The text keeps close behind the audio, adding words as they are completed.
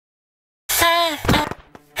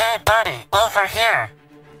Hey buddy, over here.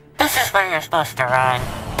 This is where you're supposed to run.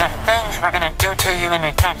 The things we're gonna do to you when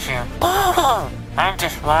we catch you. Ooh! I'm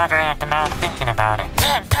just watering at the mouth thinking about it.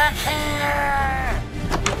 Can't touch here!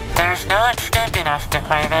 There's no escaping us to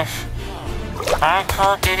play this. I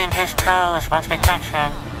told eating his toes once we catch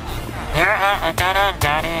him. You're at a dead end,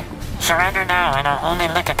 Daddy. Surrender now and I'll only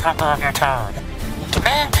lick a couple of your toes.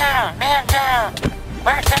 Man down! Man down!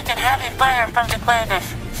 We're taking heavy fire from the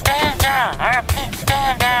Chace. Stand down! I repeat,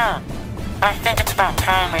 stand down! I think it's about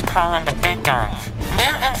time we call in the big guns.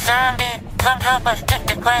 Mutant zombie, come help us get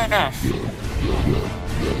the Chace.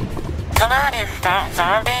 Come on, you fat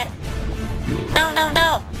zombie. No, no,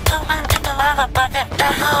 no! Don't let him get the lava bucket!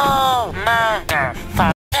 No!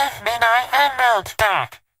 Motherfucker! Give me my emeralds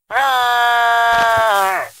back!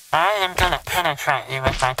 Roar! I am gonna penetrate you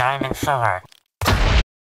with my diamond sword.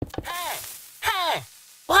 Hey! Hey!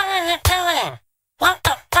 What are you doing? What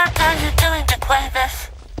the fuck are you doing to Chace?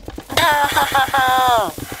 No!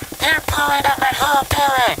 You're pulling up my whole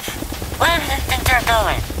village! Where do you think you're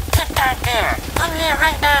going? Get back here! Come here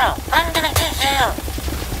right now! I'm gonna get you!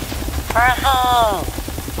 Bro!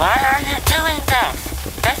 Why are you doing this?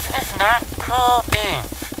 This is not cool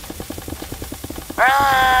beans.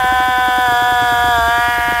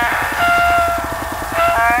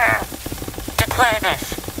 To play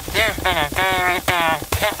this, you've been a very bad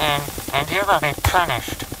kitten, and you will be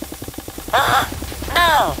punished.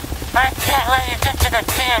 No! I can't let you get to the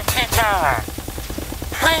TNT tower!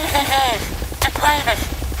 Please! To play this,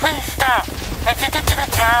 please stop! If you get to the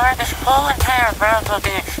tower, this whole entire world will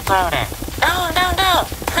be exploded. No, no, no!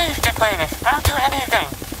 Please to play this, I'll do anything!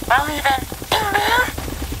 I'll even...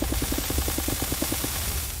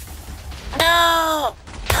 No!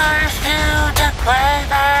 Curse you to play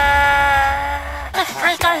this! The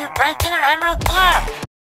freak are you breaking our emerald block?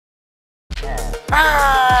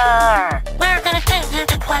 Roar! We're gonna get you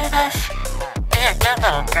to play this! Be a good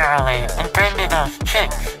little girlie and bring me those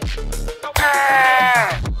chicks.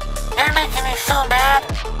 You're making me so mad!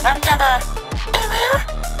 I'm gonna...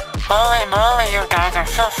 Holy moly, you guys are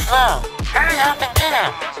so slow! Hurry up and get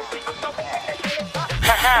him!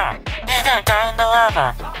 Haha! He's gonna die in the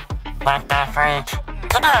lava! Like that rage.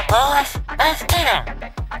 Come on, boys! Let's get him!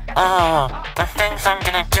 Oh, the things I'm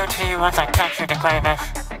gonna do to you once I catch you to Chace.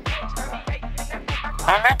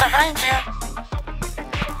 I'm right behind you!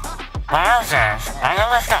 Wowzers, I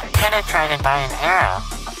almost got penetrated by an arrow.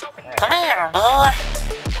 Come here, boy!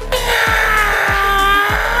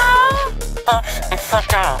 Oops, it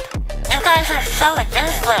slipped out. You guys are so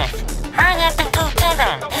useless! Hurry up and go get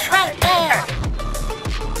him! He's right there!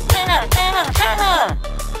 Get him! Get him! Get him!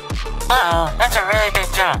 Uh-oh, that's a really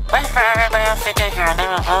big jump. Wait for everybody else to get here and then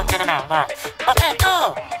we'll all get him at once. Okay,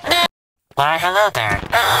 go! Why, hello there.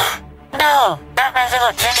 No! Not my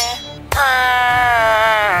little Jimmy!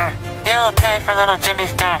 You'll pay for little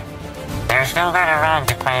Jimmy's death. There's nowhere to run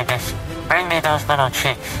to play this. Bring me those little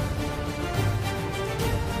chicks.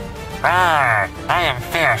 Roar! I am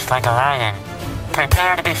fierce like a lion.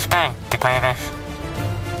 Prepare to be spanked to play this.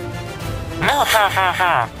 No ha ha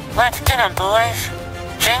ha! Let's get 'em, boys!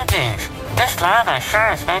 Jinkies! This lava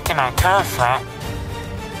sure is making my toes sweat.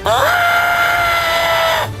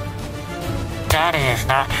 Daddy is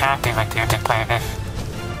not happy with you to play this.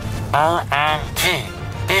 OMG!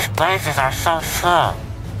 These blazes are so slow.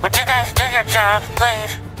 Would you guys do your job,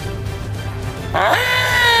 please?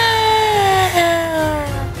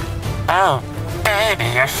 Oh, baby,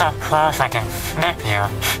 you're so close I can snip you.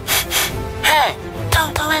 Hey,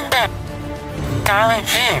 don't go in there! Golly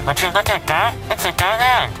gee, would you look at that? It's a dead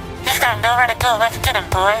end. He's got nowhere to go. Let's get him,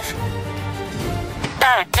 boys.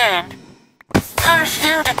 Not again. Curse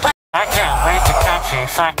you to play. I can't wait to catch you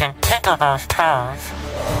so I can tickle those toes.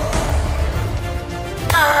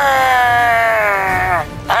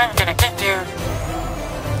 I'm gonna get you.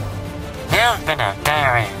 You've been a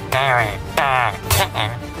very, very bad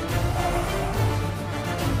kitten.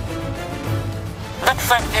 Looks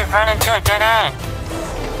like you've run into a dead end.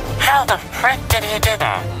 How the frick did he do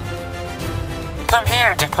that? Come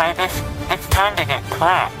here to play this. It's time to get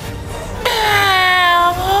clapped.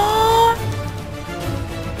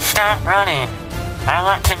 Stop running. I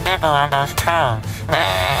want to nibble on those toes.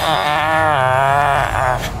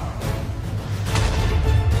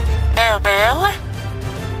 Bill?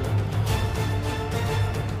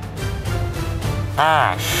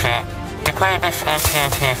 Ah, shit. To play this and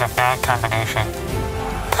TNT is a bad combination.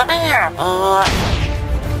 Come here, boy.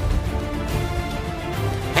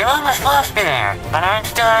 You almost lost me there, but I'm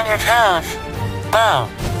still on your toes. Bo,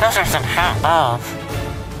 those are some hot balls.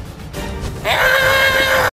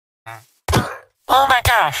 Oh my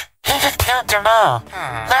gosh, he just killed Jamal.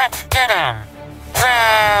 Let's get him.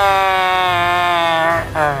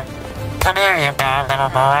 Come here, you bad little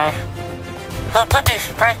boy. We'll put these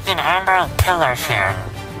freaking emerald pillars here.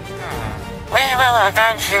 We will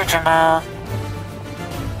avenge you, Jamal.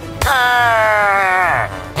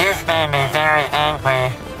 You've made me very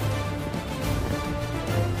angry.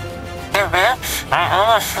 Oops, I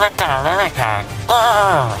almost slipped on a lily pad.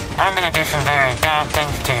 Whoa! I'm gonna do some very bad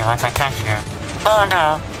things to you once I touch you. Oh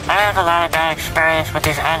no, I have a lot of bad experience with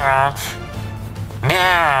these emeralds.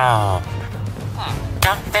 Meow!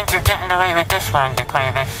 Don't think you're getting away with this one,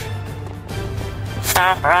 DeQuavis.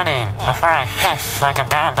 Stop running before I hiss like a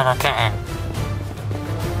bad little kitten.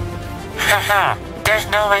 Haha, there's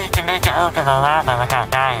no way you can make it over the lava without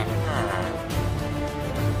dying.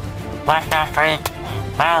 What's that freak?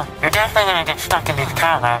 Well, you're definitely gonna get stuck in these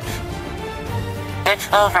cobwebs. It's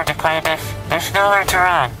over, DeQuavis. There's nowhere to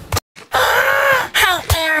run. How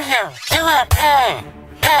dare you! You will pay!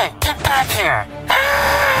 Hey, get back here!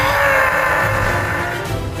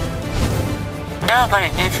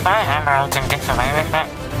 Nobody needs my emeralds and gets away with it.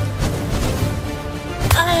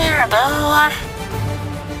 Come here, boo!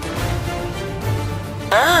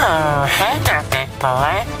 Oh, hey there, big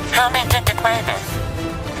boy. Help me get DeQuavis.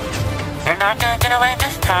 You're not gonna get away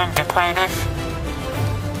this time, DeQuavis.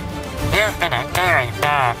 You've been a very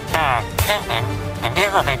bad kitten, and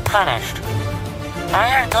you will be punished.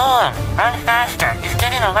 Iron Golem, run faster, he's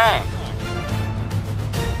getting away.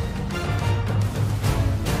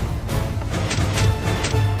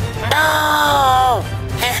 No!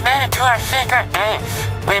 He's made it to our secret base.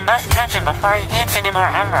 We must catch him before he eats any more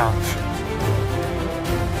emeralds.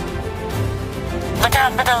 Look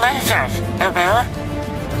out for the lasers, Ubu.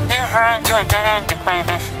 You've run to a dead end,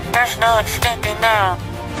 DeQuavis. There's no escaping now.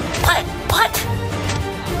 What?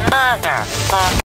 Mother!